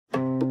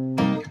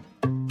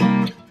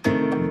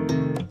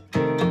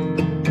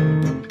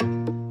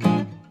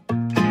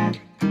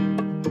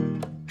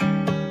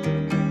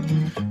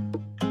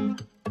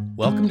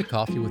Welcome to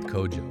Coffee with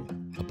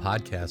Kojo, a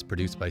podcast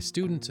produced by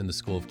students in the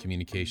School of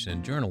Communication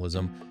and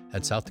Journalism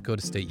at South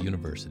Dakota State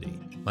University.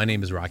 My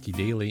name is Rocky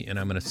Daly, and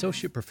I'm an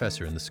associate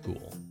professor in the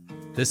school.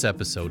 This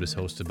episode is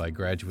hosted by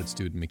graduate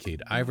student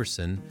McCade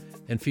Iverson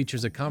and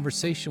features a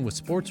conversation with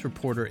sports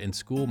reporter and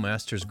school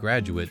master's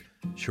graduate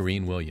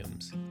Charean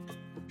Williams.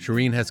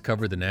 Charean has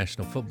covered the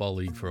National Football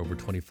League for over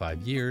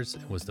 25 years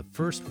and was the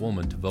first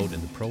woman to vote in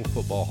the Pro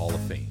Football Hall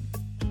of Fame.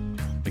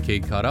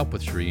 McCade caught up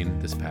with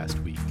Charean this past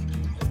week.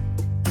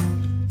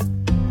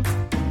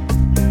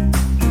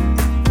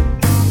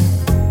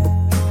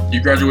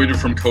 You graduated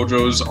from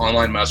Kojo's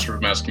online Master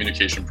of Mass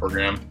Communication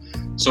program.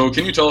 So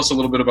can you tell us a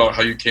little bit about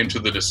how you came to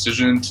the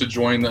decision to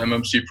join the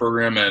MMC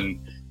program and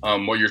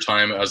what your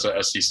time as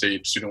a SC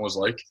State student was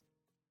like?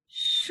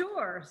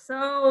 Sure.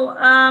 So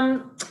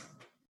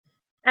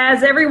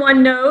as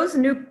everyone knows,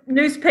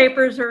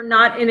 newspapers are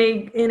not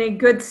in a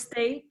good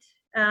state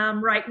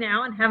right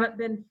now and haven't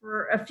been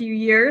for a few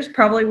years,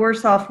 probably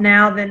worse off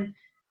now than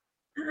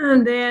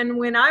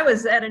when I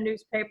was at a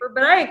newspaper.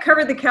 But I had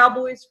covered the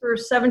Cowboys for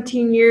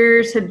 17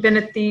 years, had been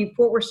at the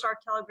Fort Worth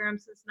Star-Telegram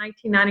since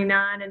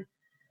 1999.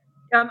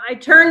 And I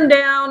turned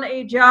down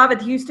a job at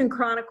the Houston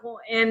Chronicle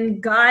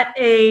and got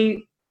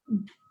a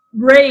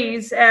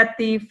raise at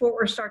the Fort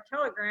Worth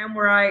Star-Telegram,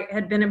 where I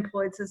had been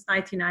employed since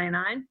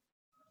 1999.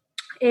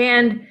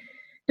 And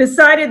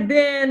decided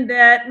then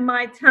that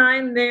my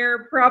time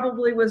there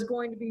probably was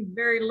going to be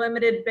very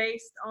limited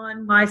based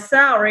on my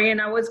salary,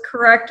 and I was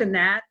correct in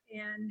that.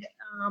 And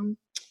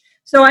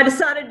so I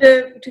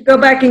decided to go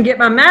back and get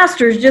my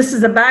master's just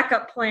as a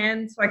backup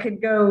plan so I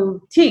could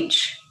go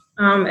teach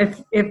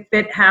if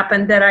it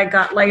happened that I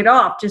got laid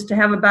off, just to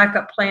have a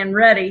backup plan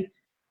ready.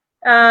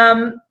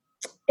 And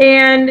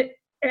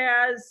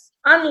as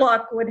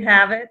unluck would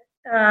have it,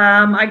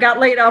 I got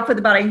laid off with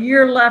about a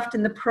year left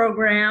in the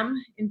program.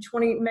 In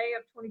May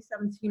of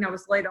 2017, I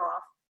was laid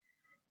off.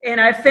 And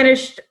I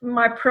finished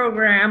my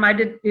program.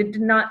 It did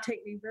not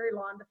take me very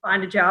long to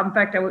find a job. In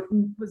fact, I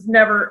was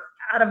never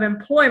out of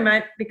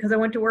employment because I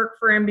went to work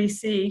for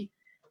NBC.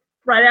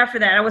 Right after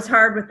that, I was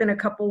hired within a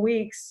couple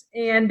weeks.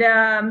 And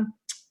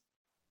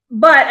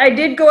but I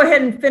did go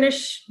ahead and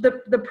finish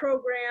the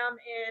program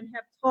and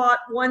have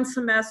taught one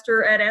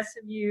semester at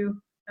SMU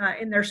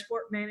in their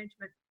sport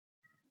management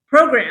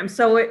program.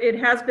 So it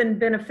has been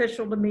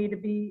beneficial to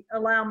me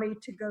allow me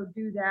to go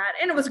do that.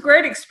 And it was a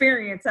great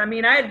experience. I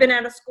mean, I had been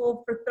out of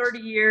school for 30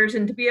 years,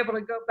 and to be able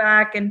to go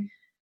back and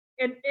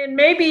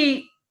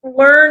maybe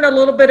learn a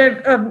little bit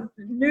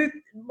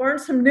learn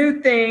some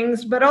new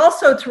things, but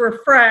also to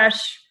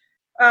refresh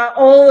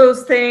all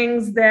those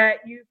things that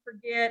you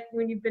forget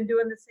when you've been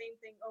doing the same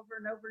thing over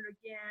and over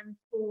again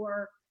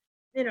for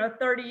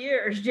 30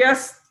 years.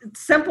 Just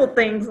simple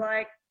things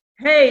like,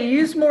 hey,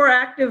 use more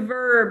active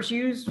verbs,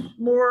 use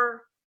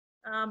more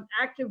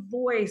active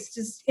voice,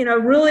 just,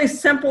 really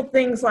simple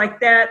things like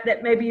that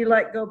maybe you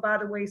let go by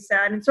the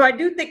wayside. And so I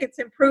do think it's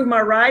improved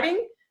my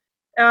writing.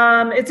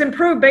 It's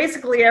improved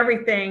basically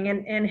everything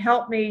and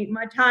helped me.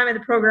 My time in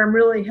the program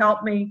really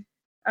helped me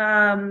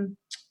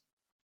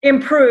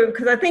improve,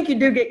 because I think you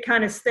do get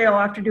kind of stale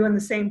after doing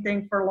the same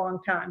thing for a long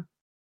time.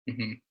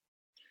 Mm-hmm.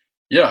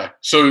 Yeah.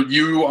 So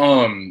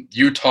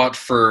you taught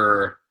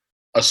for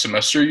a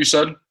semester, you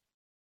said?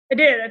 I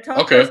did. I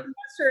taught for a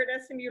semester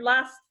at SMU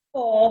last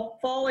fall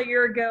a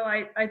year ago.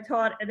 I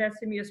taught at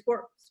SMU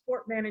sport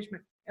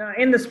management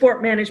in the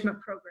sport management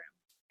program.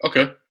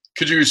 Okay.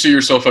 Could you see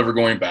yourself ever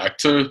going back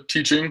to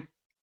teaching?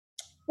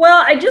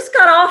 Well, I just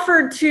got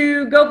offered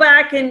to go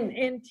back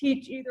and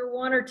teach either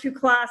one or two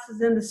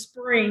classes in the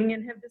spring,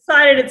 and have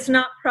decided it's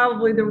not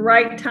probably the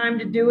right time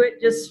to do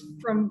it just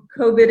from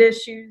COVID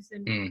issues.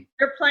 And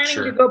they're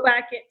planning to go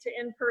back into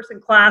in-person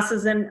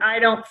classes, and I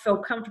don't feel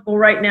comfortable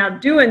right now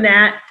doing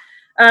that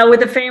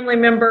with a family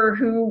member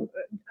who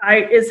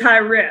is high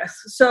risk.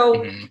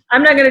 So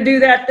I'm not going to do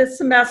that this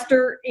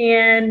semester,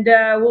 and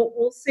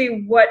we'll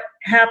see what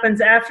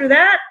happens after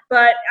that.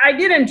 But I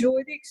did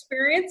enjoy the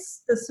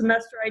experience the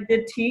semester I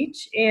did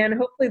teach, and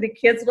hopefully the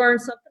kids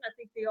learned something. I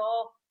think they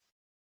all,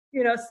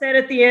 said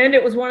at the end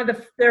it was one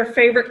of their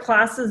favorite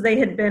classes they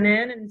had been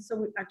in. And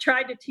so I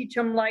tried to teach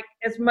them like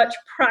as much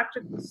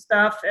practical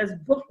stuff as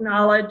book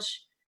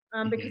knowledge,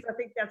 because I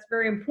think that's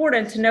very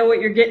important to know what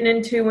you're getting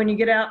into when you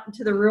get out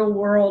into the real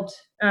world,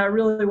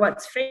 really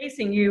what's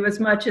facing you, as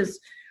much as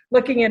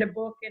looking at a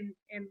book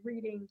and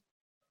reading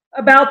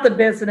about the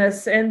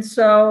business. And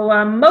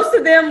so most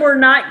of them were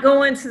not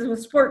going to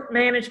sport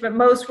management.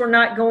 Most were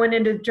not going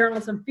into the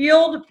journalism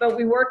field, but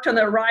we worked on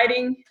their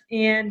writing.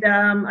 And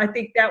I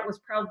think that was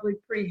probably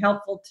pretty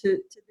helpful to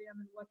them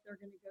and what they're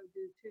going to go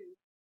do too.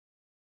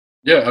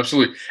 Yeah,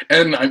 absolutely.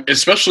 And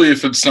especially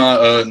if it's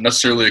not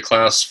necessarily a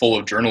class full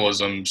of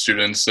journalism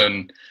students,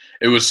 and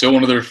it was still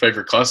one of their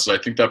favorite classes, I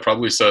think that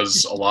probably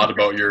says a lot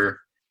about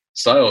your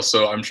style.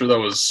 So I'm sure that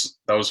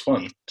was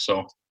fun.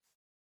 So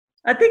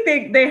I think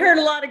they heard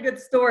a lot of good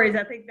stories.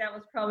 I think that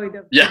was probably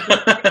the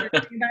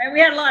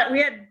we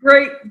had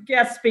great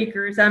guest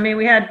speakers. I mean,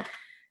 we had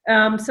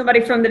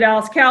somebody from the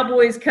Dallas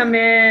Cowboys come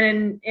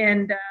in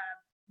and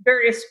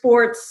various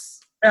sports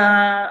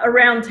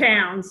around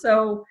town.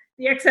 So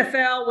the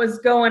XFL was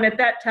going at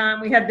that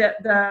time. We had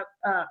the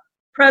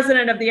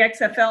president of the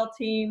XFL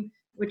team,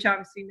 which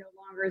obviously no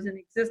longer is in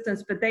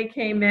existence, but they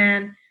came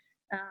in.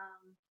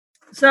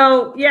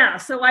 So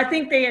I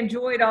think they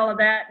enjoyed all of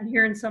that and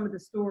hearing some of the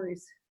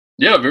stories.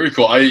 Yeah, very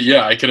cool.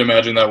 I can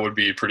imagine that would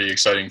be pretty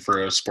exciting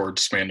for a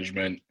sports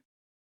management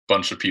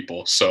bunch of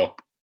people. So,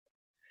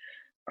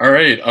 all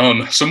right.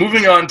 So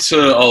moving on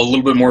to a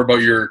little bit more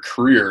about your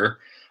career,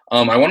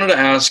 I wanted to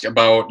ask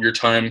about your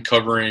time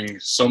covering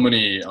so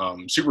many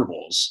Super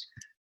Bowls.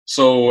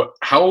 So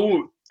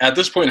at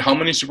this point, how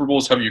many Super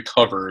Bowls have you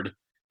covered?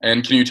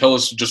 And can you tell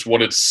us just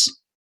what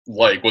it's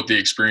like, what the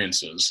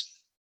experience is?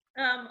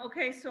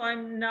 Okay, so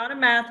I'm not a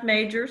math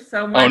major,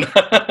 so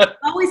I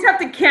always have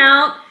to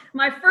count.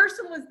 My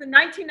first one was the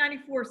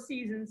 1994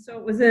 season, so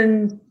it was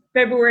in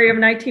February of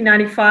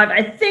 1995.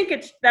 I think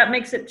that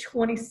makes it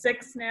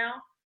 26 now.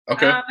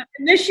 Okay.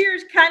 And this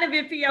year's kind of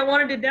iffy. I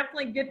wanted to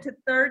definitely get to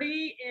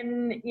 30,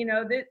 and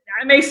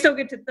I may still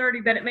get to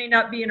 30, but it may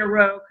not be in a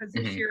row because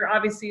this year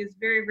obviously is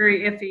very,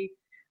 very iffy.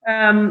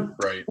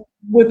 Right.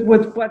 With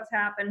what's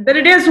happened, but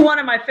it is one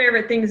of my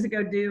favorite things to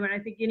go do, and I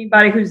think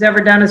anybody who's ever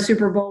done a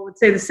Super Bowl would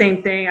say the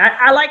same thing.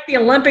 I like the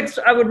Olympics.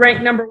 I would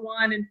rank number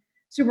one, and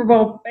Super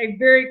Bowl a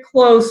very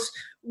close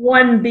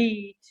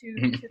 1B to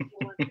the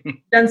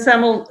one. Done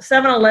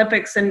seven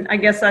Olympics, and I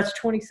guess that's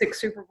 26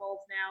 Super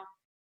Bowls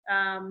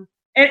now.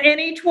 And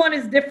each one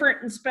is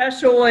different and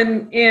special,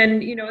 and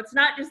it's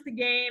not just the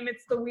game,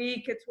 it's the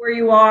week, it's where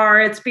you are,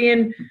 it's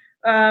being.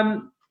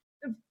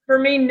 For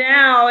me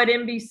now at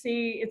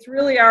NBC, it's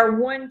really our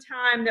one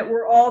time that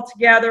we're all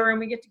together and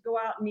we get to go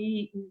out and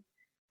eat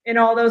and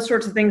all those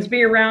sorts of things,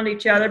 be around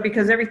each other,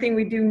 because everything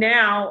we do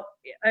now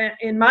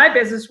in my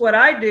business, what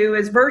I do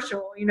is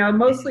virtual,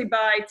 mostly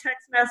by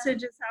text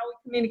message is how we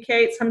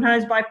communicate,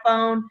 sometimes by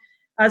phone,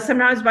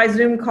 sometimes by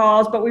Zoom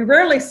calls, but we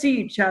rarely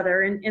see each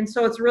other. And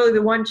so it's really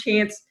the one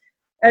chance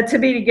to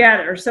be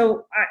together.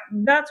 So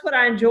that's what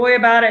I enjoy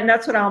about it, and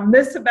that's what I'll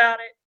miss about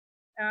it.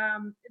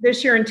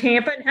 This year in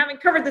Tampa, and having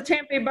covered the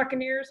Tampa Bay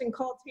Buccaneers and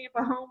called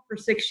Tampa home for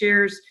 6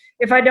 years,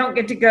 if I don't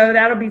get to go,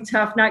 that'll be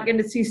tough, not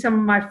getting to see some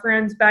of my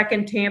friends back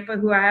in Tampa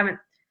who I haven't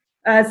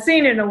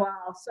seen in a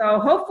while. So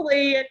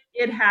hopefully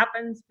it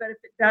happens, but if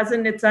it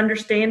doesn't, it's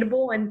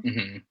understandable,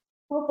 and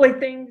hopefully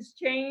things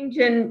change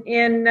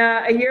in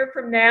a year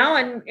from now,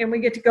 and we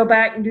get to go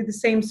back and do the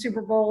same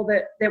Super Bowl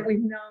that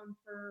we've known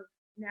for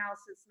now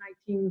since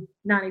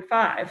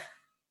 1995.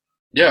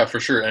 Yeah, for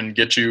sure, and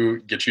get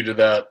you to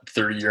that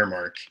 30-year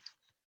mark.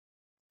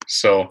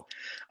 So,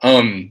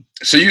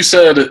 so you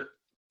said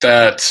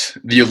that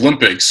the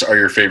Olympics are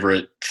your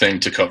favorite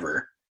thing to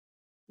cover.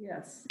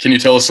 Yes. Can you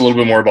tell us a little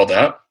bit more about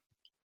that?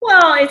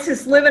 Well, it's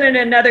just living in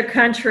another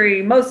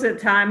country most of the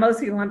time. Most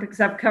of the Olympics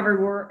I've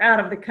covered were out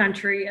of the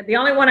country. The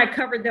only one I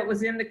covered that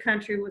was in the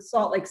country was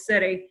Salt Lake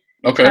City.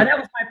 Okay. That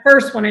was my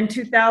first one in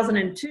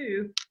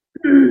 2002.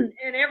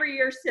 And every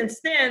year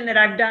since then that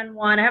I've done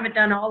one, I haven't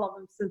done all of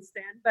them since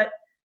then, but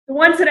the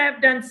ones that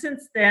I've done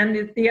since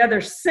then, the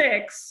other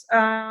 6,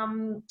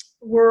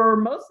 were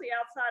mostly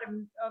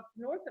outside of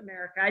North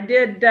America. I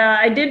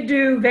did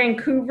do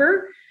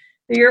Vancouver,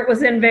 the year it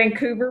was in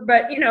Vancouver,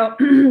 but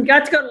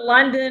got to go to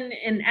London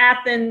and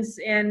Athens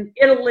and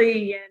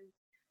Italy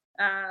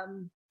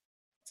and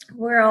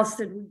where else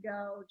did we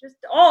go? Just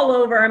all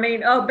over. I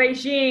mean,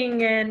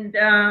 Beijing and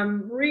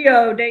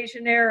Rio de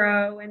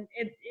Janeiro, and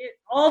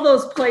all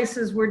those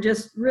places were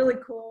just really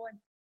cool.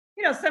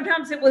 And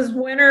sometimes it was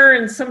winter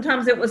and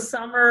sometimes it was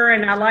summer,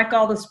 and I like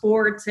all the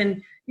sports,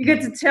 and you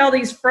get to tell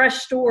these fresh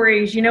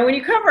stories. When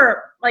you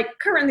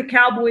covering the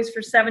Cowboys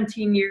for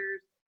 17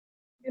 years,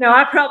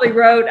 I probably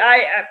wrote,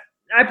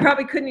 I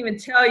probably couldn't even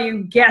tell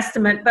you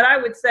guesstimate, but I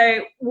would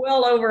say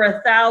well over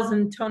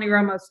 1,000 Tony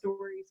Romo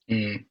stories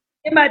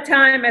in my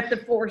time at the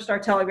 4-Star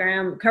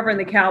Telegram covering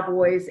the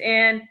Cowboys.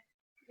 And,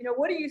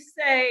 what do you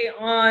say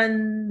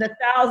on the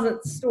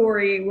 1,000th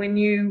story when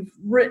you've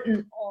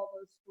written all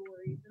those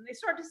stories? And they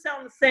start to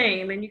sound the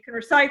same, and you can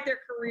recite their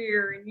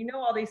career, and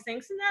all these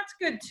things, and that's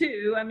good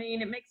too. I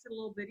mean, it makes it a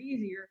little bit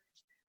easier.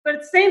 But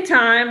at the same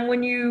time,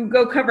 when you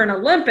go cover an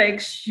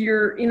Olympics,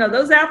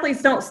 those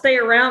athletes don't stay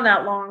around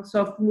that long.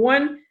 So if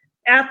one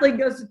athlete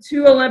goes to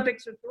 2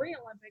 Olympics or 3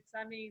 Olympics,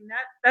 I mean,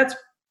 that's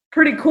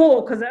pretty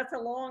cool, because that's a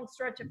long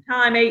stretch of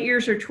time, 8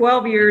 years or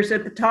 12 years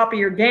at the top of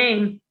your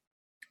game,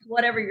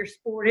 whatever your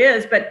sport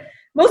is. But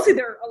mostly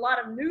there are a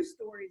lot of new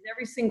stories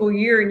every single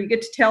year, and you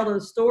get to tell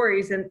those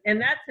stories. And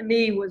that to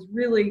me was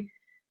really,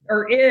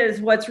 or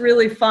is what's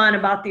really fun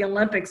about the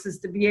Olympics, is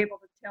to be able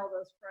to tell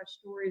those fresh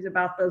stories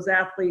about those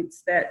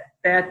athletes that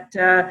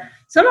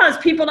sometimes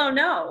people don't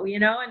know,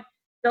 and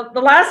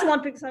the last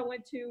Olympics I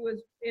went to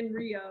was in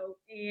Rio,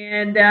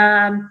 and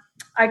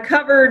I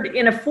covered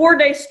in a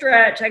 4-day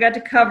stretch. I got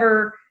to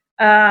cover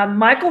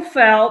Michael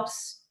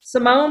Phelps,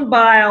 Simone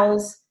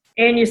Biles,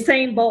 and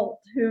Usain Bolt,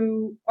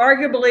 who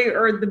arguably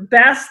are the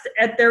best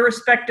at their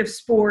respective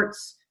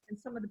sports and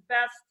some of the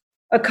best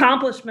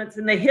accomplishments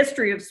in the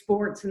history of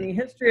sports and the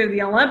history of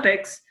the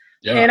Olympics.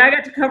 Yeah. And I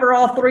got to cover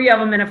all 3 of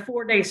them in a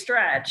 4-day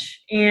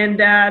stretch. And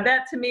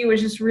that to me was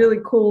just really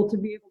cool to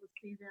be able to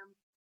see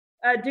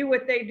them do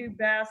what they do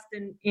best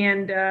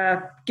and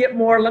get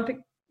more Olympic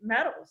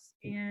medals.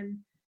 And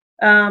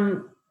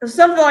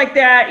something like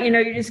that,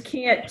 you just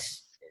can't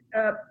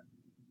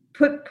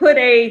put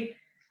a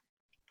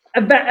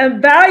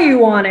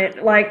value on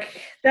it. Like,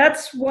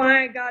 that's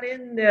why I got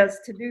in this,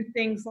 to do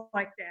things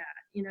like that.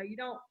 You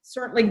don't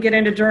certainly get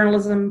into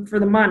journalism for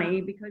the money,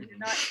 because you're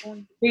not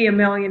going to be a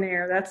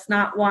millionaire. That's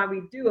not why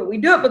we do it. We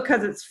do it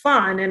because it's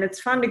fun, and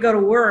it's fun to go to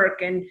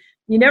work, and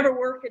you never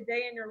work a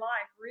day in your life,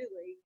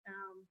 really.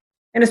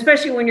 And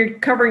especially when you're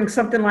covering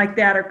something like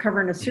that, or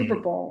covering a Super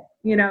Bowl,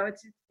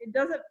 it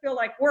doesn't feel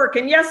like work.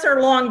 And yes, there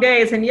are long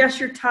days, and yes,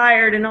 you're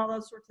tired and all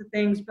those sorts of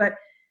things, but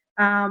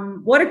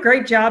what a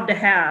great job to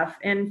have.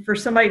 And for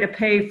somebody to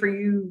pay for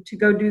you to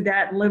go do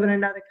that and live in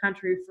another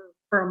country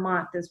for a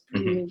month is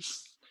pretty neat.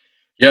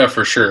 Yeah,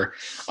 for sure.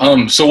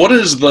 So what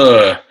is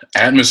the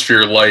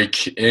atmosphere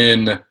like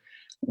in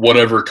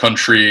whatever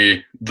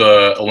country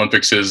the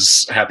Olympics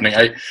is happening?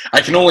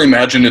 I can only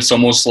imagine it's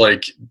almost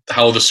like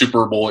how the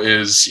Super Bowl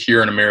is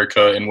here in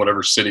America in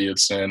whatever city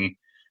it's in,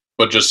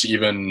 but just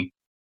even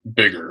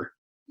bigger.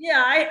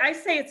 Yeah, I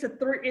say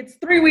it's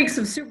 3 weeks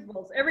of Super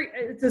Bowls.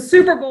 It's a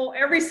Super Bowl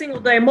every single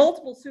day,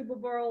 multiple Super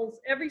Bowls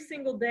every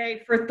single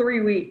day for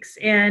 3 weeks.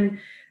 And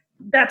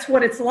that's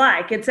what it's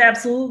like. It's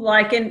absolutely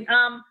like. And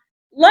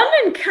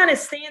London kind of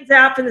stands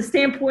out from the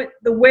standpoint,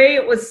 the way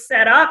it was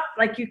set up,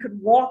 like you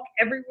could walk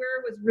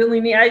everywhere was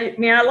really neat.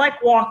 I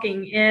like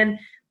walking, and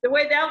the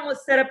way that one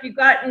was set up, you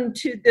got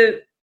into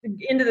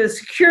the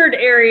secured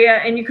area,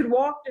 and you could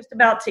walk just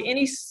about to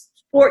any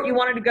sport you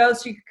wanted to go.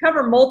 So you could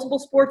cover multiple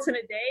sports in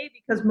a day,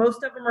 because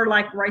most of them are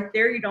like right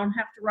there. You don't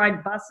have to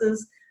ride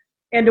buses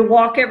and to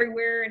walk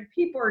everywhere, and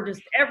people are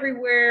just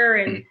everywhere.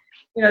 And,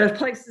 there's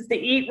places to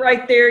eat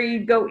right there.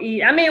 You'd go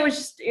eat. I mean, it was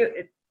just,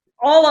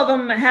 all of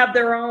them have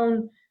their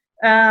own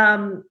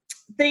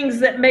things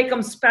that make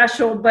them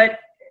special, but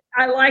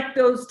I like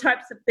those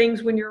types of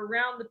things when you're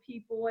around the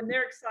people and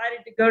they're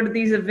excited to go to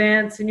these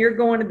events, and you're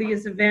going to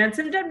these events,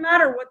 and it doesn't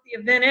matter what the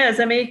event is.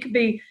 I mean, it could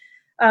be,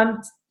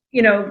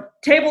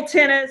 table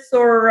tennis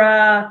or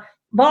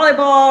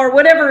volleyball or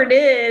whatever it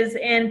is,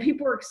 and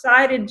people are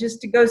excited just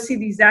to go see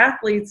these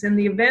athletes, and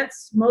the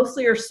events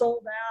mostly are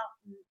sold out,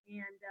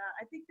 and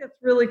I think that's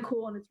really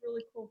cool, and it's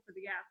really cool for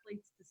the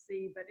athletes to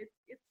see, but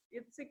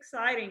it's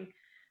exciting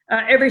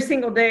every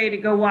single day to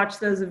go watch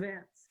those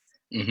events.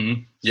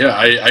 Mm-hmm. Yeah,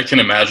 I can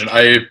imagine.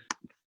 I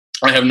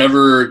have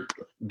never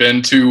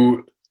been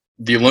to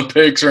the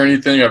Olympics or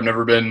anything. I've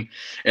never been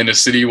in a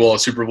city while a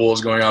Super Bowl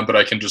is going on, but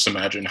I can just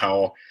imagine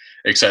how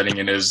exciting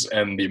it is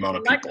and the amount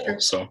of people.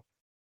 So,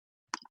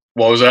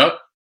 what was that?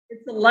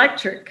 It's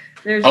electric.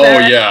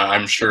 Yeah,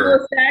 I'm sure. The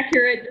most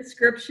accurate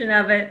description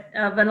of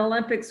an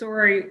Olympics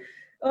or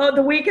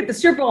the week at the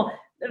Super Bowl.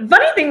 The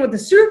funny thing with the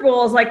Super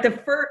Bowl is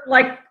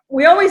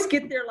we always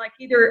get there like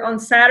either on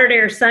Saturday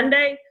or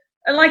Sunday,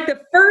 and like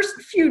the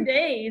first few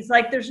days,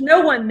 like there's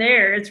no one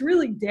there. It's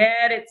really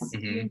dead. It's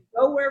you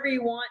go wherever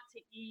you want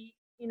to eat,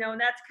 and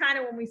that's kind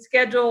of when we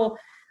schedule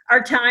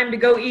our time to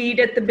go eat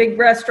at the big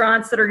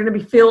restaurants that are going to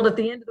be filled at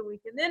the end of the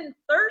week. And then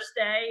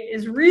Thursday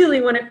is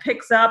really when it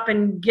picks up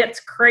and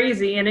gets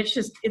crazy. And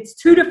it's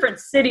 2 different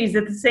cities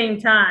at the same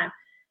time.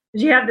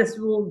 Because you have this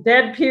little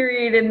dead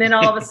period, and then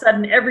all of a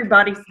sudden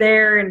everybody's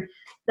there, and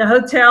the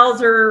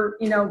hotels are,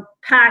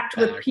 packed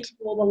with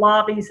people, the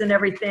lobbies and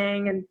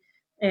everything.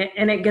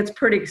 And it gets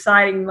pretty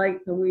exciting late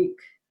in the week.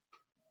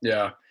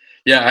 Yeah.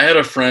 Yeah. I had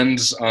a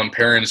friend's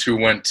parents who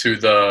went to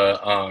the,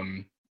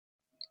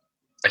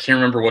 I can't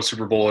remember what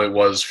Super Bowl it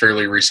was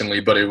fairly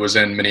recently, but it was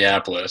in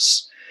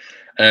Minneapolis.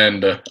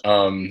 And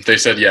they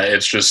said, yeah,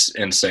 it's just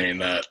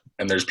insane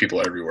and there's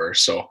people everywhere.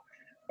 So,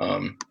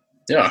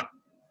 yeah.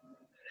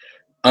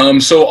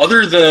 So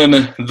other than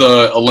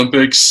the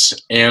Olympics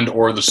and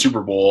or the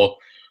Super Bowl,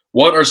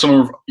 what are some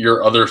of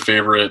your other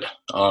favorite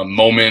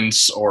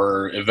moments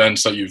or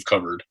events that you've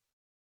covered?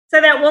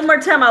 Say that one more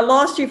time. I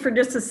lost you for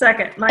just a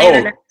second. My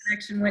internet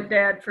connection went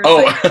dead for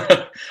a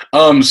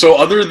second. So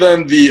other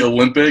than the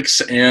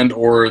Olympics and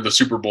or the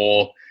Super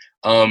Bowl,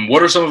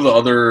 what are some of the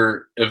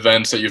other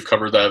events that you've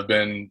covered that have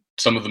been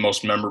some of the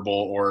most memorable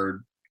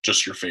or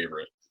just your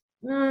favorite?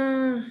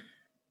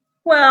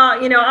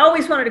 Well, I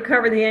always wanted to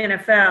cover the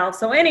NFL.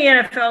 So any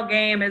NFL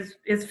game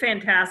is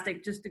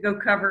fantastic. Just to go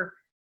cover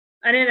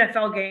an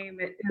NFL game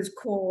is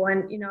cool.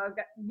 And,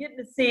 getting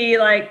to see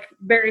like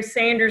Barry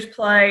Sanders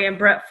play and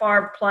Brett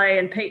Favre play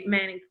and Peyton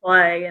Manning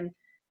play. And,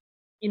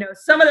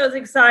 some of those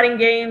exciting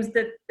games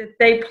that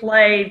they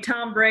played,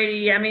 Tom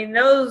Brady. I mean,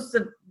 those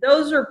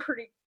are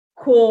pretty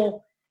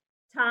cool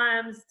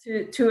times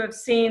to have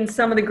seen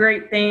some of the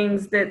great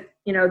things that,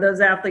 those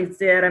athletes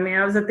did. I mean,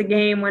 I was at the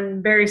game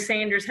when Barry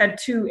Sanders had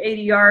 2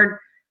 80-yard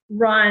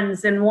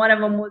runs, and one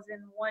of them was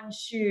in one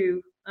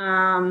shoe.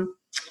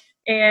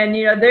 And,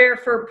 there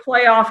for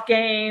playoff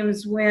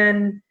games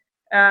when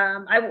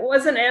I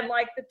wasn't at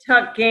like the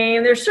Tuck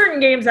game. There's certain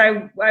games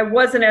I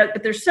wasn't at,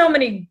 but there's so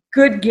many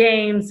good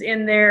games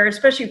in there,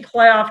 especially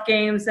playoff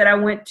games that I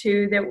went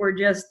to that were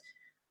just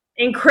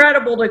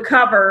incredible to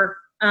cover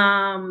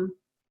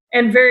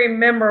and very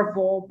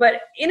memorable.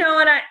 But, and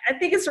I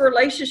think it's the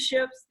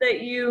relationships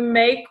that you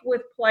make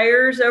with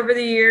players over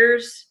the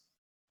years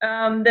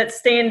that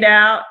stand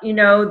out.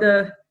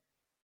 The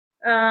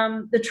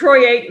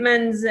Troy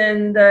Aikmans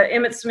and the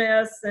Emmitt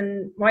Smiths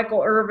and Michael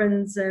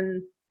Irvins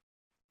and,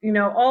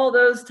 all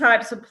those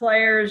types of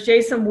players,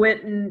 Jason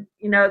Witten,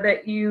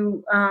 that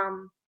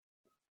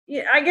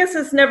I guess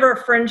it's never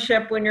a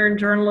friendship when you're in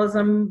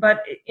journalism,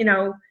 but,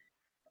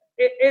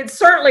 it's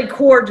certainly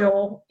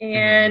cordial,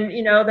 and,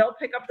 they'll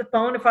pick up the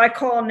phone if I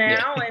call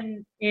now,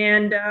 and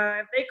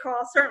if they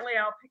call, certainly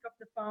I'll pick up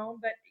the phone.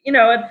 But,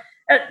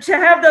 to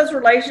have those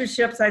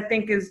relationships, I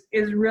think is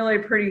really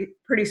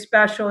pretty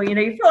special. You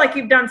feel like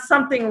you've done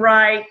something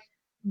right,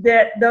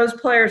 that those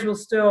players will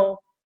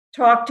still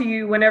talk to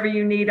you whenever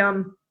you need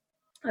them,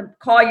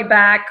 call you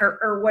back,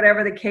 or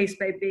whatever the case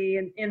may be.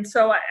 And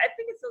so I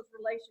think it's those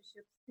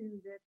relationships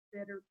too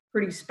that are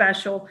pretty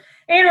special,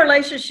 and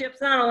relationships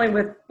not only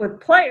with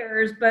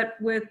players, but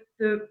with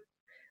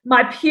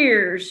my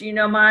peers,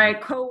 my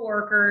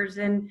coworkers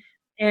and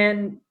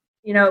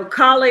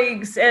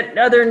colleagues at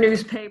other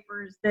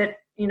newspapers that,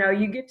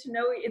 you get to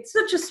know. It's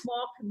such a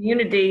small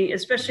community,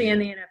 especially in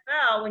the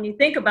NFL. When you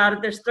think about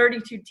it, there's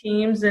 32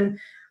 teams, and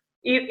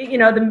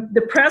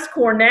the press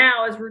corps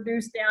now is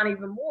reduced down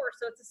even more.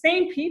 So it's the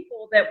same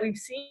people that we've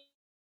seen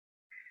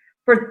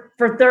for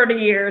 30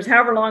 years,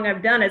 however long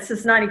I've done it,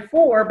 since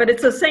 94, but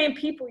it's the same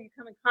people you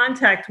come in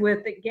contact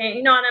with at game.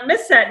 And I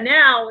miss that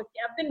now.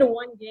 I've been to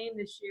one game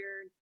this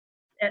year,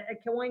 at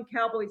one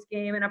Cowboys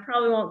game, and I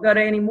probably won't go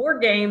to any more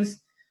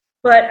games,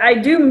 but I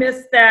do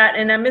miss that,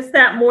 and I miss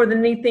that more than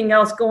anything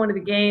else. Going to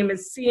the game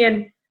is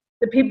seeing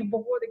the people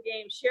before the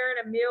game, sharing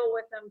a meal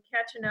with them,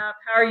 catching up.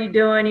 How are you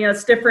doing?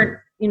 It's different,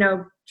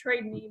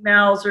 trading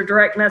emails or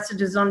direct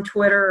messages on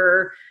Twitter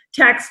or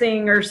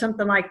texting or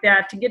something like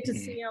that. To get to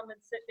see them and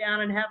sit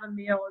down and have a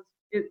meal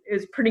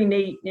is pretty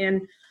neat.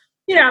 And,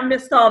 I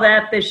missed all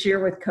that this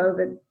year with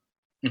COVID.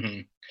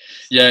 Mm-hmm.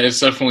 Yeah, it's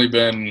definitely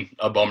been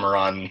a bummer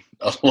on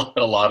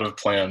a lot of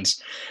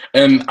plans.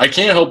 And I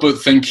can't help but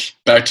think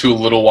back to a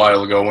little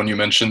while ago when you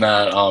mentioned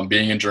that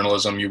being in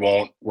journalism, you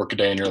won't work a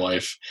day in your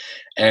life.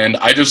 And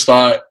I just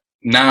thought,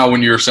 now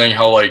when you're saying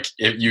how, like,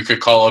 if you could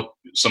call up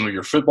some of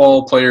your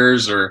football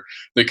players, or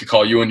they could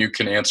call you and you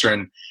can answer,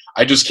 and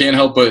I just can't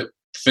help but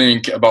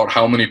think about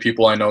how many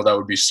people I know that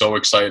would be so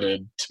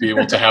excited to be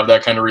able to have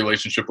that kind of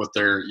relationship with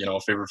their,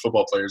 favorite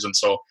football players. And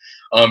so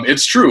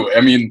it's true.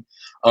 I mean,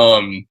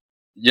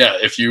 yeah,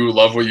 if you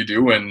love what you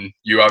do, and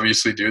you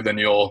obviously do, then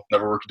you'll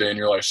never work a day in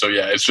your life. So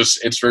yeah,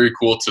 it's very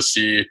cool to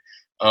see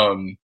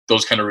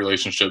those kind of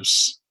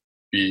relationships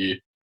be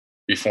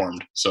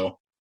formed. So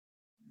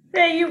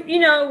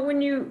yeah,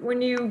 when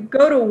you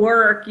go to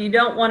work, you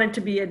don't want it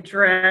to be a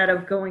dread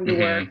of going to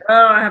work.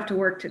 Oh, I have to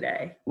work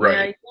today.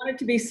 Right. You want it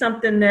to be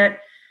something that,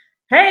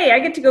 hey, I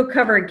get to go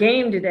cover a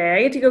game today.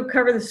 I get to go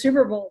cover the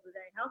Super Bowl today.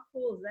 How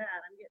cool is that?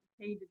 I'm getting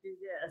paid to do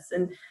this.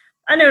 And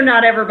I know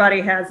not everybody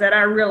has that.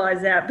 I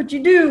realize that. But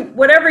you do,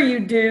 whatever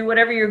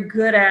you're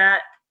good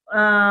at,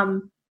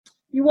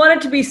 you want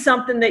it to be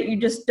something that you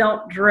just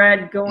don't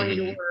dread going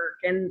to work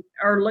and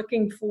are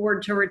looking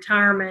forward to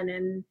retirement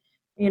and,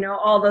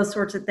 all those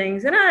sorts of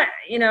things. And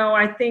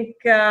I think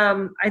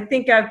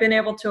I've been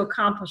able to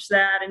accomplish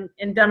that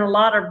and done a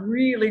lot of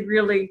really,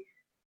 really,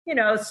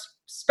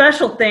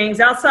 special things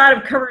outside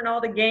of covering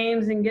all the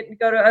games and getting to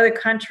go to other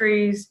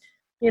countries.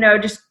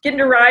 Just getting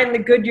to ride in the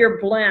Goodyear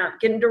blimp,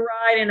 getting to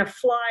ride in a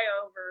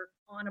flyover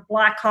on a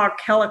Black Hawk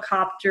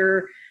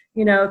helicopter,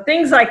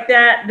 things like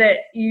that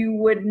you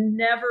would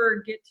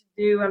never get to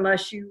do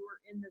unless you were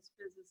in this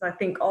business. I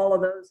think all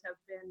of those have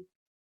been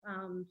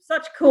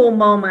such cool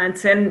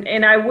moments.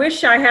 And I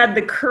wish I had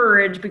the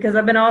courage, because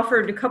I've been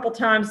offered a couple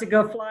times to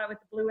go fly with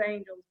the Blue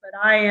Angels, but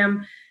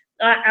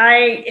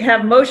I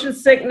have motion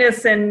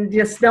sickness and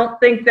just don't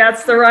think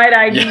that's the right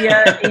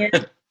idea. Yeah.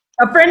 And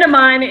a friend of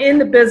mine in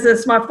the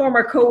business, my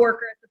former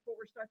coworker at the Fort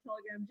Worth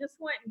Star-Telegram, just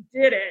went and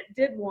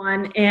did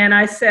one. And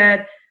I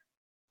said,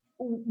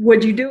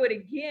 would you do it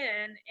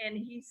again? And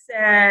he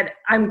said,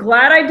 I'm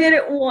glad I did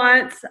it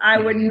once. I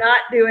would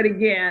not do it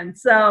again.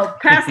 So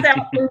passed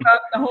out through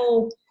up the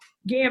whole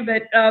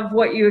gambit of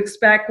what you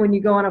expect when you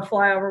go on a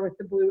flyover with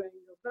the Blue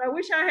Angels. But I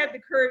wish I had the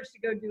courage to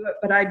go do it,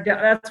 but I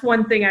don't. That's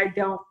one thing I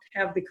don't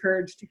have the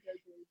courage to go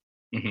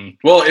do. Mm-hmm.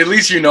 Well, at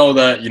least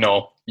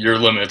that, your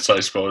limits, I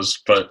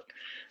suppose. But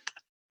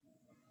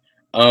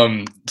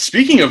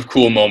speaking of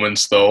cool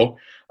moments, though,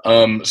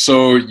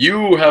 so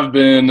you have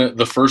been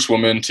the first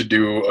woman to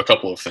do a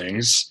couple of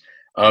things.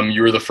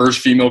 You were the first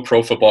female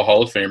Pro Football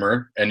Hall of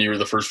Famer, and you were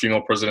the first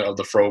female president of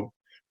the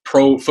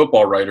Pro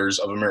Football Writers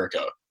of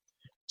America.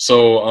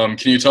 So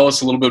can you tell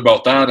us a little bit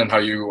about that and how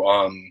you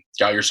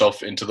got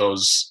yourself into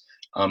those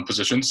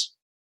positions?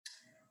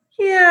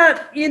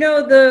 Yeah,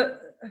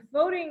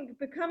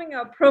 becoming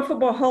a Pro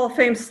Football Hall of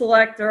Fame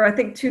selector, I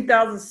think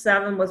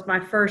 2007 was my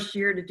first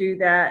year to do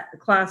that, the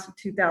class of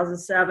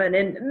 2007.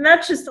 And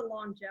that's just a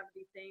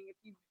longevity thing. If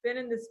you've been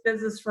in this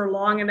business for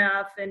long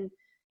enough and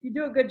you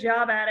do a good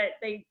job at it,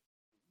 they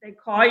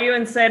call you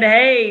and said,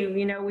 hey,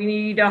 we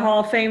need a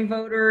Hall of Fame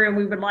voter and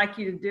we would like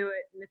you to do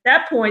it. And at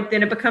that point,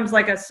 then it becomes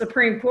like a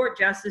Supreme Court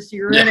justice.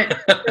 You're in it.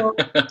 You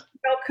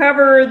don't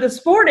cover the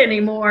sport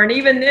anymore. And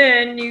even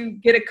then, you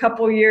get a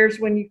couple years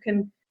when you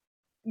can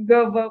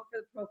go vote for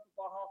the Pro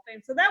Football Hall of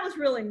Fame. So that was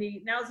really neat.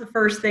 And that was the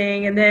first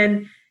thing. And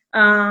then,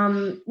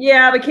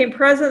 I became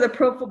president of the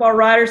Pro Football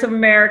Writers of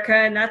America.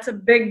 And that's a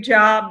big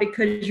job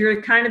because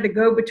you're kind of the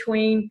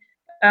go-between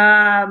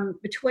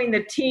between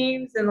the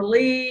teams and the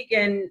league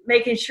and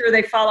making sure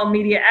they follow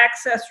media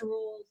access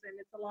rules. And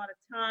it's a lot of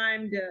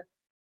time to,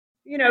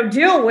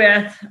 deal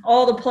with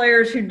all the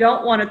players who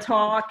don't want to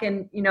talk.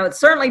 And, it's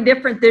certainly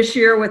different this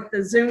year with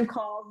the Zoom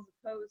calls as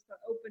opposed to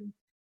open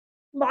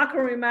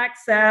locker room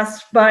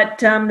access, but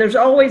there's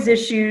always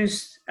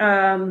issues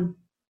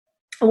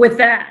with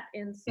that.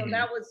 And so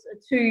that was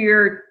a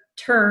 2-year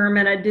term,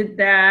 and I did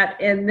that.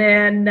 And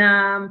then,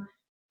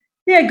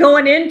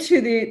 going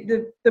into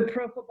the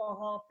Pro Football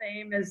Hall of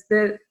Fame as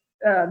the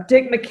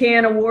Dick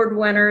McCann Award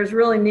winner is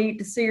really neat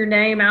to see your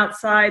name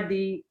outside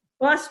the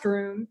bus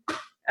room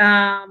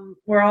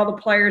where all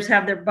the players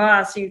have their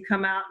bus. You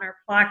come out and our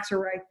plaques are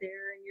right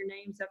there, and your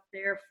name's up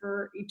there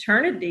for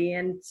eternity.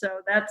 And so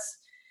that's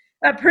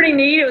pretty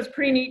neat. It was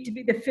pretty neat to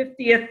be the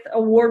 50th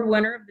award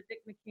winner of the Dick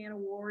McCann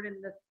Award,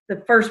 and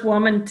the first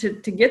woman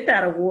to get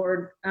that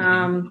award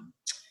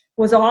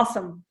was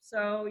awesome.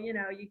 So, you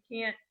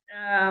can't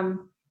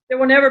there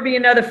will never be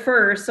another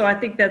first. So I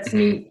think that's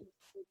neat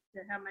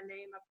to have my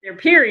name up there,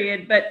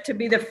 period. But to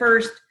be the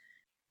first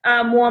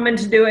woman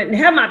to do it and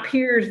have my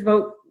peers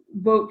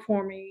vote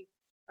for me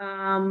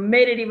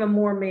made it even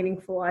more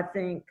meaningful, I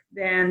think,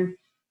 than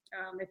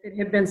if it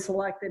had been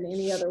selected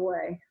any other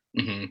way.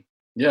 Mm-hmm.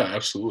 Yeah,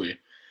 absolutely.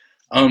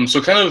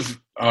 So kind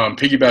of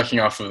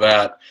piggybacking off of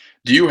that,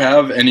 do you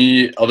have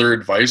any other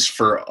advice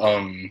for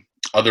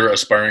other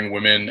aspiring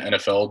women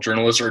NFL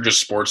journalists or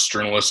just sports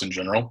journalists in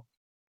general?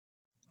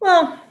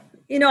 Well,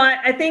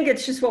 I think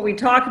it's just what we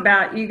talk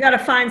about. You got to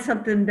find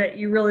something that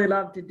you really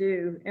love to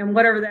do. And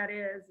whatever that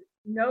is,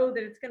 know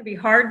that it's going to be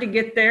hard to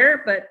get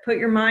there, but put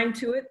your mind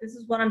to it. This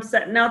is what I'm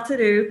setting out to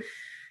do.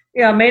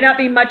 It may not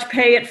be much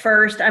pay at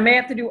first. I may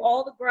have to do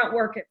all the grunt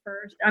work at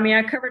first. I mean,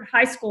 I covered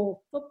high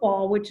school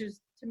football, which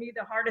is, to me,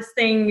 the hardest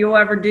thing you'll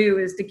ever do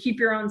is to keep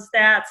your own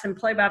stats and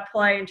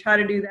play-by-play and try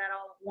to do that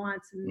all at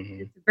once. And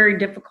it's a very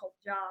difficult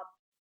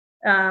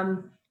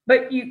job.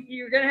 But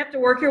you're going to have to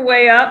work your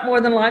way up more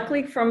than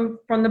likely from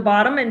the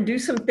bottom and do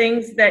some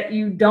things that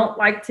you don't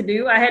like to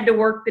do. I had to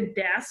work the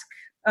desk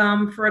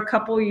for a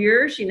couple of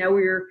years. We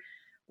were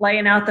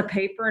laying out the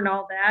paper and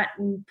all that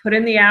and put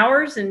in the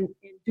hours and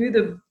do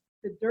the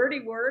dirty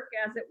work,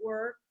 as it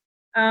were,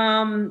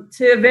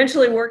 to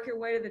eventually work your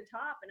way to the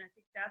top. And I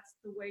think that's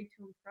the way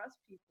to impress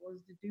people,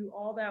 is to do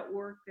all that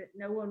work that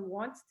no one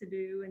wants to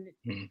do.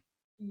 And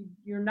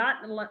you're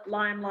not in the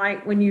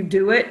limelight when you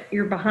do it.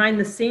 You're behind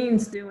the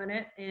scenes doing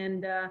it.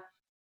 And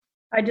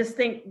I just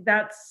think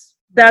that's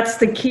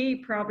the key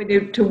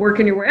probably to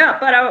working your way up.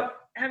 But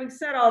having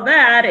said all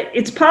that,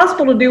 it's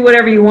possible to do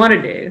whatever you want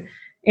to do.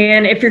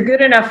 And if you're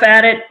good enough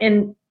at it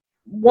and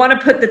want to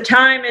put the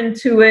time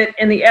into it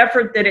and the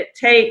effort that it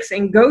takes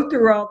and go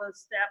through all those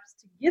steps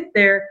to get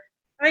there,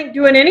 I think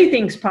doing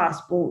anything's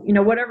possible,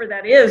 whatever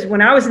that is.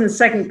 When I was in the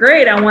second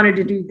grade, I wanted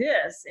to do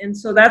this. And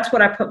so that's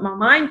what I put my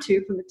mind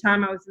to from the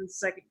time I was in the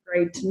second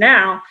grade to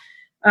now,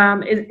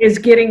 is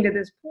getting to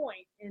this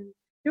point and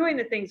doing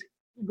the things,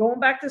 going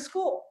back to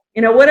school,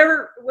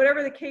 whatever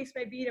the case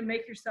may be, to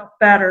make yourself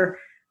better,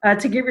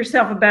 to give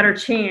yourself a better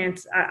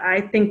chance.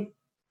 I think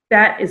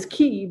that is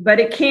key, but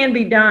it can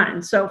be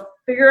done. So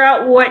figure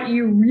out what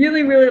you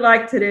really, really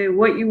like to do,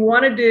 what you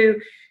want to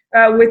do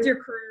with your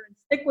career, and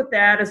stick with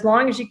that as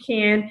long as you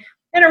can.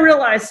 And I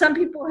realize some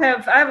people I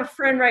have a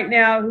friend right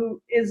now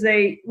who is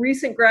a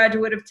recent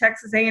graduate of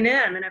Texas A&M,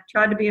 and I've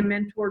tried to be a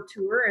mentor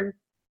to her, and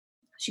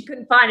she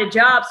couldn't find a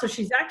job. So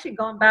she's actually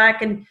gone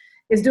back and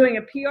is doing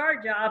a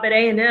PR job at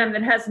A&M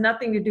that has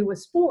nothing to do with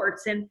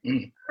sports. And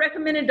I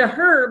recommended to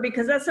her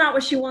because that's not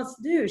what she wants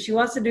to do. She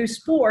wants to do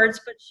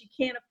sports, but she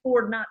can't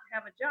afford not to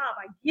have a job.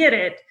 I get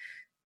it.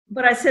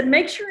 But I said,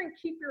 make sure and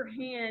keep your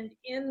hand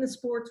in the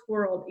sports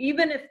world,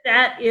 even if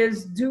that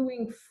is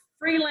doing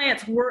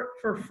freelance work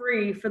for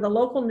free for the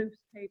local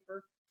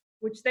newspaper,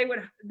 which they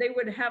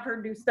would have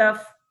her do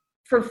stuff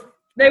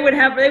they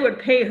would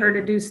pay her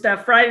to do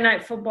stuff, Friday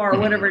Night Football or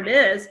whatever it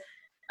is.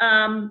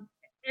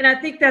 And I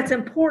think that's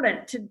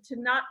important to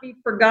not be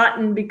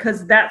forgotten,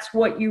 because that's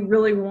what you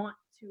really want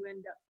to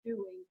end up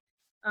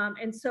doing.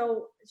 And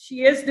so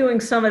she is doing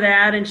some of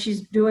that, and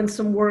she's doing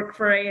some work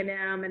for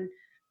A&M and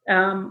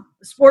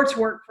sports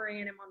work for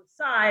A&M on the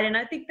side. And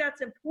I think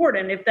that's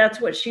important if that's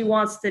what she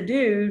wants to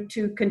do,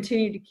 to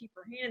continue to keep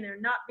her hand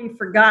there, not be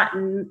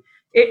forgotten.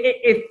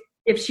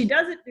 If she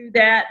doesn't do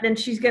that, then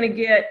she's going to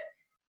get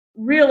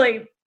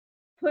really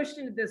pushed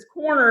into this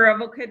corner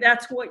of, okay,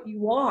 that's what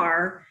you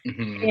are.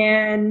 Mm-hmm.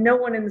 And no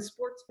one in the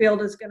sports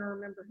field is going to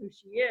remember who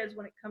she is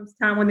when it comes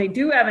time, when they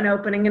do have an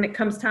opening and it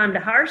comes time to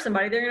hire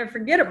somebody, they're going to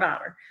forget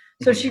about her.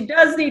 So she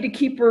does need to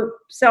keep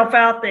herself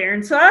out there.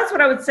 And so that's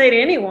what I would say to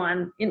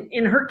anyone.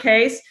 In her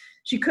case,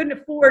 she couldn't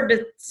afford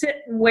to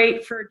sit and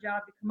wait for a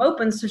job to come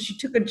open, so she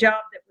took a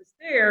job that was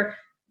there,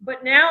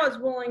 but now is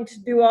willing to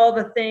do all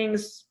the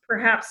things,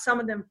 perhaps some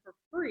of them for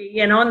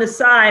free and on the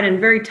side and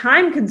very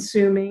time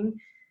consuming,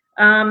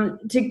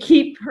 to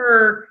keep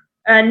her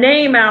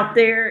name out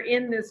there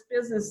in this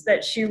business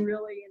that she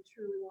really and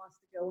truly wants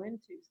to go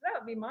into. So that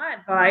would be my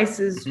advice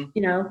is,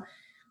 you know,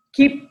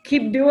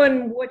 keep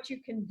doing what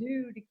you can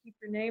do to keep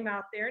your name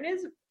out there. And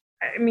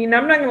I mean,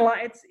 I'm not going to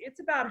lie, it's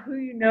about who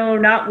you know,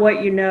 not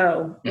what you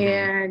know.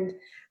 And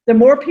the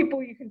more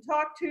people you can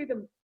talk to,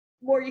 the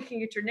more you can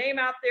get your name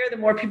out there, the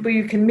more people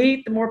you can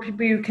meet, the more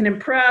people you can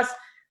impress.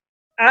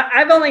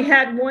 I've only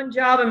had one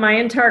job in my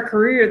entire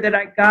career that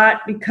I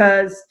got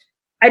because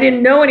I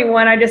didn't know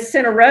anyone. I just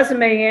sent a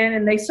resume in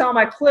and they saw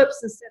my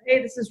clips and said,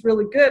 hey, this is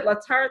really good.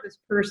 Let's hire this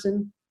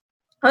person.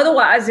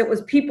 Otherwise, it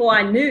was people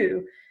I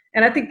knew.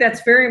 And I think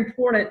that's very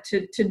important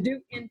to do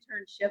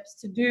internships,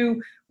 to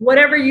do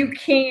whatever you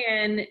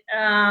can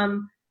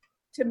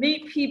to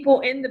meet people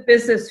in the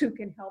business who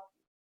can help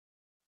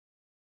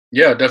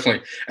you. Yeah,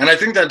 definitely. And I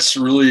think that's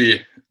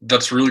really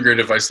great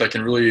advice that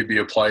can really be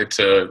applied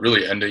to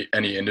really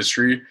any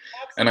industry.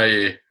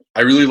 Absolutely. And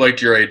I really liked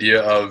your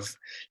idea of,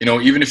 you know,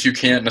 even if you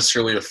can't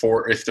necessarily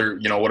afford, if there,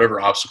 you know, whatever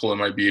obstacle it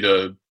might be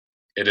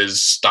it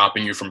is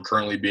stopping you from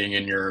currently being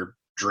in your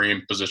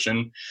dream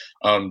position,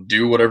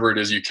 do whatever it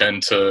is you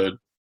can to,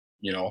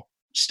 you know,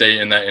 stay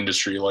in that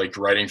industry, like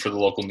writing for the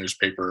local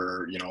newspaper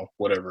or, you know,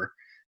 whatever.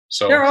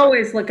 So they're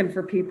always looking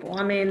for people.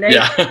 I mean,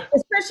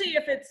 especially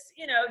if it's,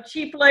 you know,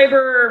 cheap labor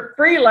or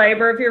free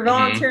labor, if you're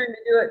volunteering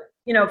to do it,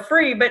 you know,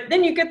 free, but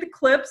then you get the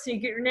clips, you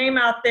get your name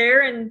out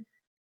there and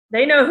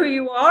they know who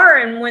you are.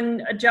 And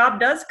when a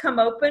job does come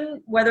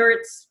open, whether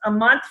it's a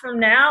month from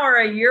now or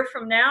a year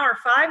from now or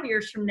 5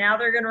 years from now,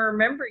 they're going to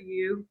remember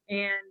you.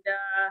 And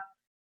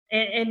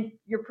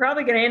you're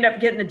probably going to end up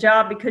getting the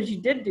job because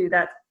you did do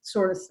that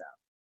sort of stuff.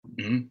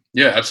 Mm-hmm.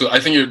 Yeah, absolutely.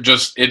 I think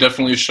it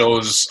definitely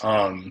shows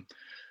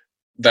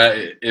that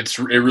it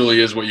really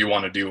is what you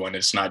want to do and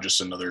it's not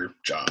just another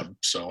job.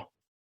 So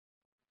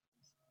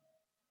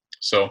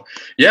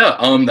yeah,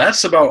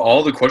 that's about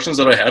all the questions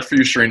that I had for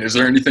you, Shireen. Is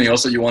there anything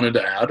else that you wanted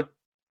to add?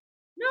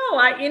 No,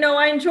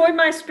 I enjoyed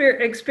my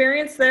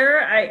experience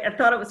there. I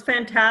thought it was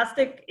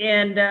fantastic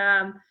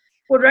and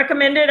would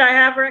recommend it. I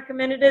have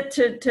recommended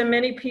it to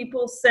many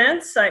people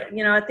since. I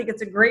think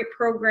it's a great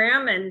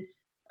program and,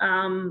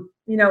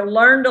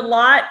 learned a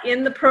lot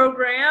in the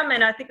program.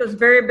 And I think it was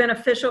very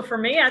beneficial for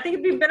me. I think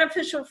it'd be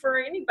beneficial for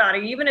anybody,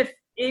 even if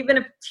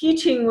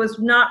teaching was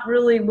not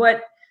really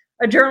what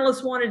a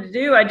journalist wanted to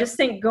do. I just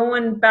think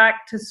going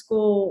back to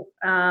school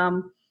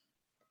and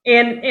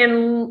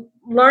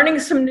learning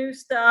some new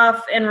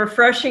stuff and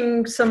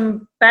refreshing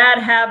some bad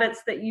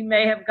habits that you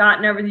may have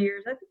gotten over the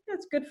years, I think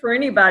that's good for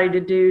anybody to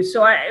do.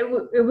 So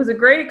it was a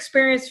great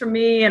experience for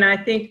me, and I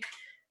think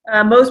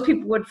most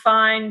people would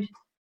find,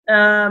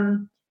 I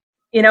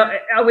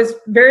was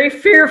very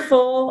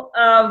fearful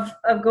of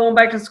going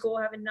back to school,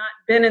 having not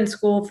been in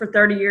school for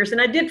 30 years,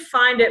 and I did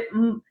find it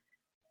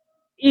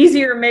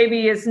easier,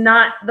 maybe is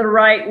not the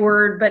right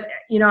word, but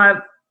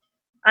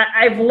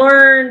I've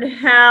learned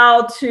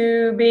how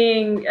to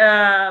being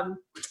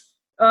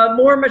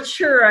more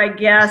mature, I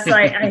guess.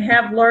 I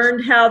have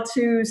learned how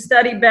to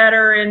study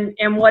better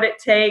and what it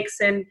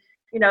takes. And,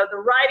 the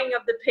writing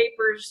of the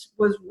papers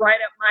was right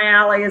up my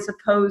alley as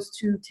opposed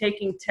to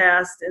taking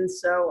tests. And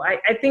so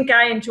I think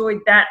I enjoyed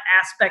that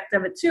aspect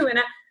of it too. And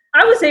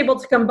I was able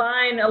to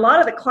combine a lot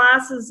of the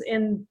classes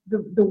and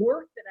the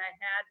work that I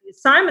had, the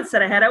assignments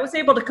that I had. I was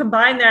able to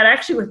combine that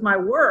actually with my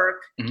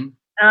work. Mm-hmm.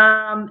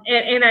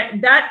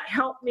 That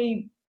helped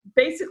me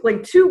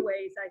basically two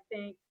ways, I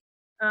think,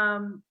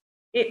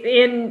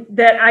 in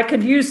that I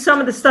could use some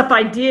of the stuff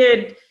I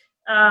did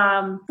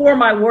for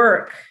my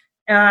work,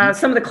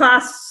 some of the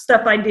class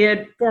stuff I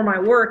did for my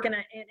work. And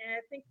I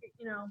think,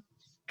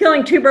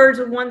 killing two birds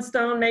with one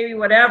stone, maybe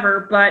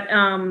whatever, but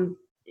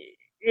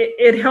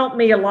it helped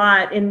me a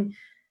lot. And,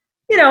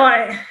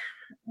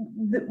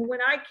 when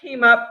I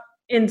came up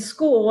in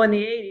school in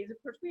the 80s,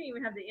 of course, we didn't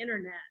even have the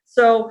internet.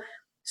 So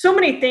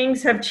many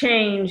things have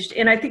changed,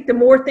 and I think the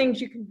more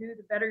things you can do,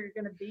 the better you're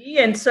going to be.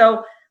 And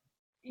so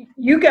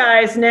you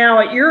guys now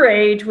at your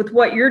age with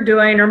what you're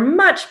doing are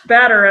much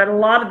better at a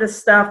lot of this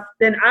stuff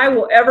than I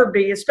will ever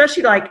be,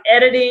 especially like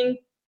editing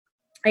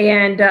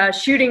and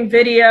shooting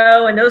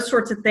video and those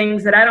sorts of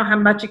things that I don't have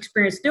much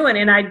experience doing.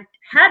 And I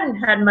hadn't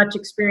had much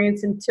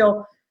experience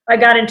until I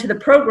got into the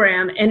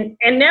program. And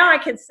now I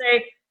can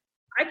say,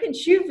 I can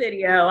shoot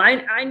video.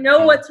 I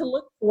know what to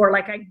look for.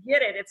 Like, I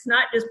get it. It's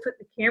not just put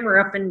the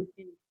camera up and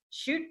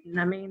shooting.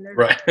 I mean, there's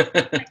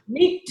a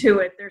technique to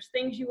it. There's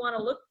things you want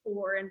to look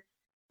for, and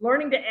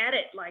learning to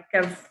edit. Like,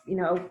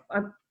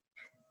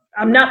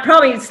 I'm not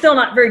probably still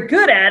not very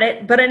good at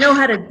it, but I know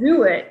how to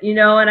do it,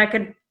 and I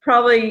could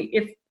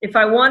probably if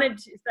I wanted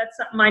to, if that's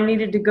something I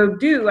needed to go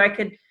do, I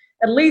could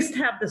at least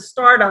have the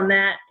start on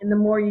that. And the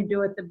more you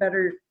do it, the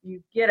better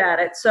you get at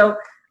it. So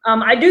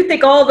I do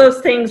think all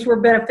those things were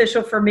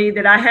beneficial for me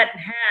that I hadn't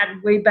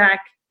had way back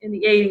in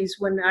the 80s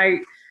when I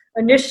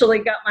initially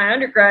got my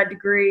undergrad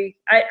degree.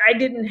 I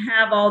didn't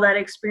have all that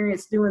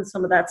experience doing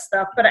some of that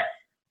stuff. But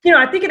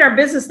I think in our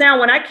business now,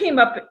 when I came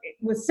up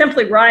with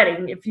simply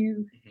writing, if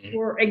you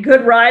were a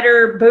good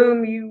writer,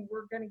 boom, you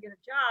were going to get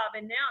a job.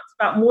 And now it's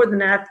about more than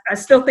that. I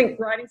still think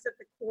writing's at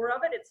the core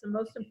of it. It's the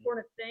most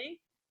important thing.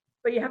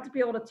 But you have to be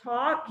able to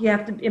talk. You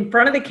have to, in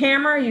front of the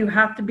camera, you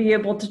have to be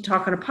able to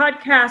talk on a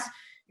podcast.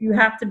 You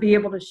have to be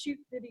able to shoot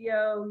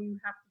video. You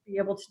have to be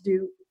able to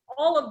do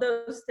all of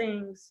those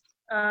things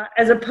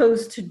as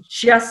opposed to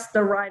just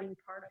the writing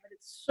part of it.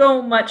 It's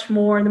so much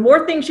more. And the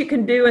more things you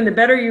can do and the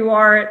better you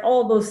are at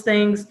all those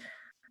things,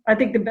 I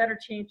think the better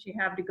chance you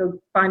have to go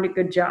find a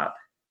good job.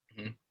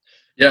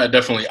 Yeah,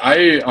 definitely.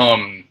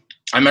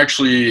 I'm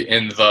actually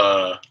in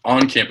the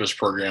on-campus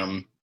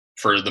program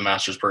for the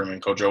master's program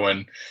in Kojo,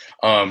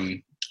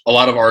 and a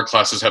lot of our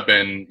classes have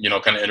been,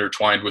 kind of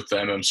intertwined with the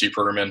MMC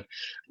program. And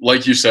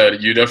like you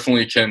said, you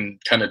definitely can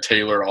kind of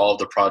tailor all of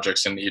the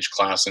projects in each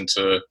class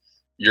into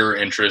your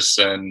interests.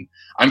 And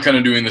I'm kind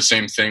of doing the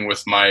same thing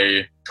with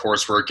my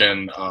coursework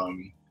and,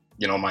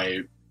 my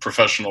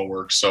professional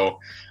work. So,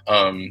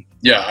 I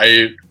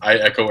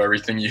echo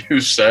everything you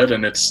said,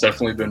 and it's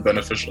definitely been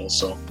beneficial.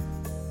 So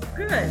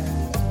good.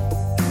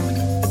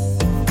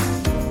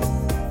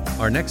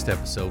 Our next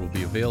episode will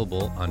be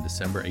available on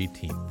December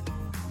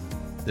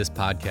 18th. This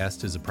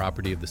podcast is a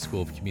property of the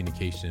School of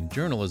Communication and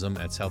Journalism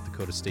at South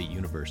Dakota State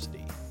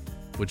University,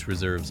 which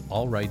reserves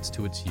all rights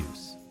to its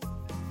use.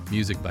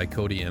 Music by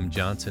Cody M.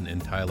 Johnson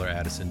and Tyler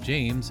Addison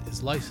James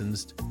is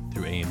licensed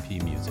through A&P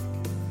Music.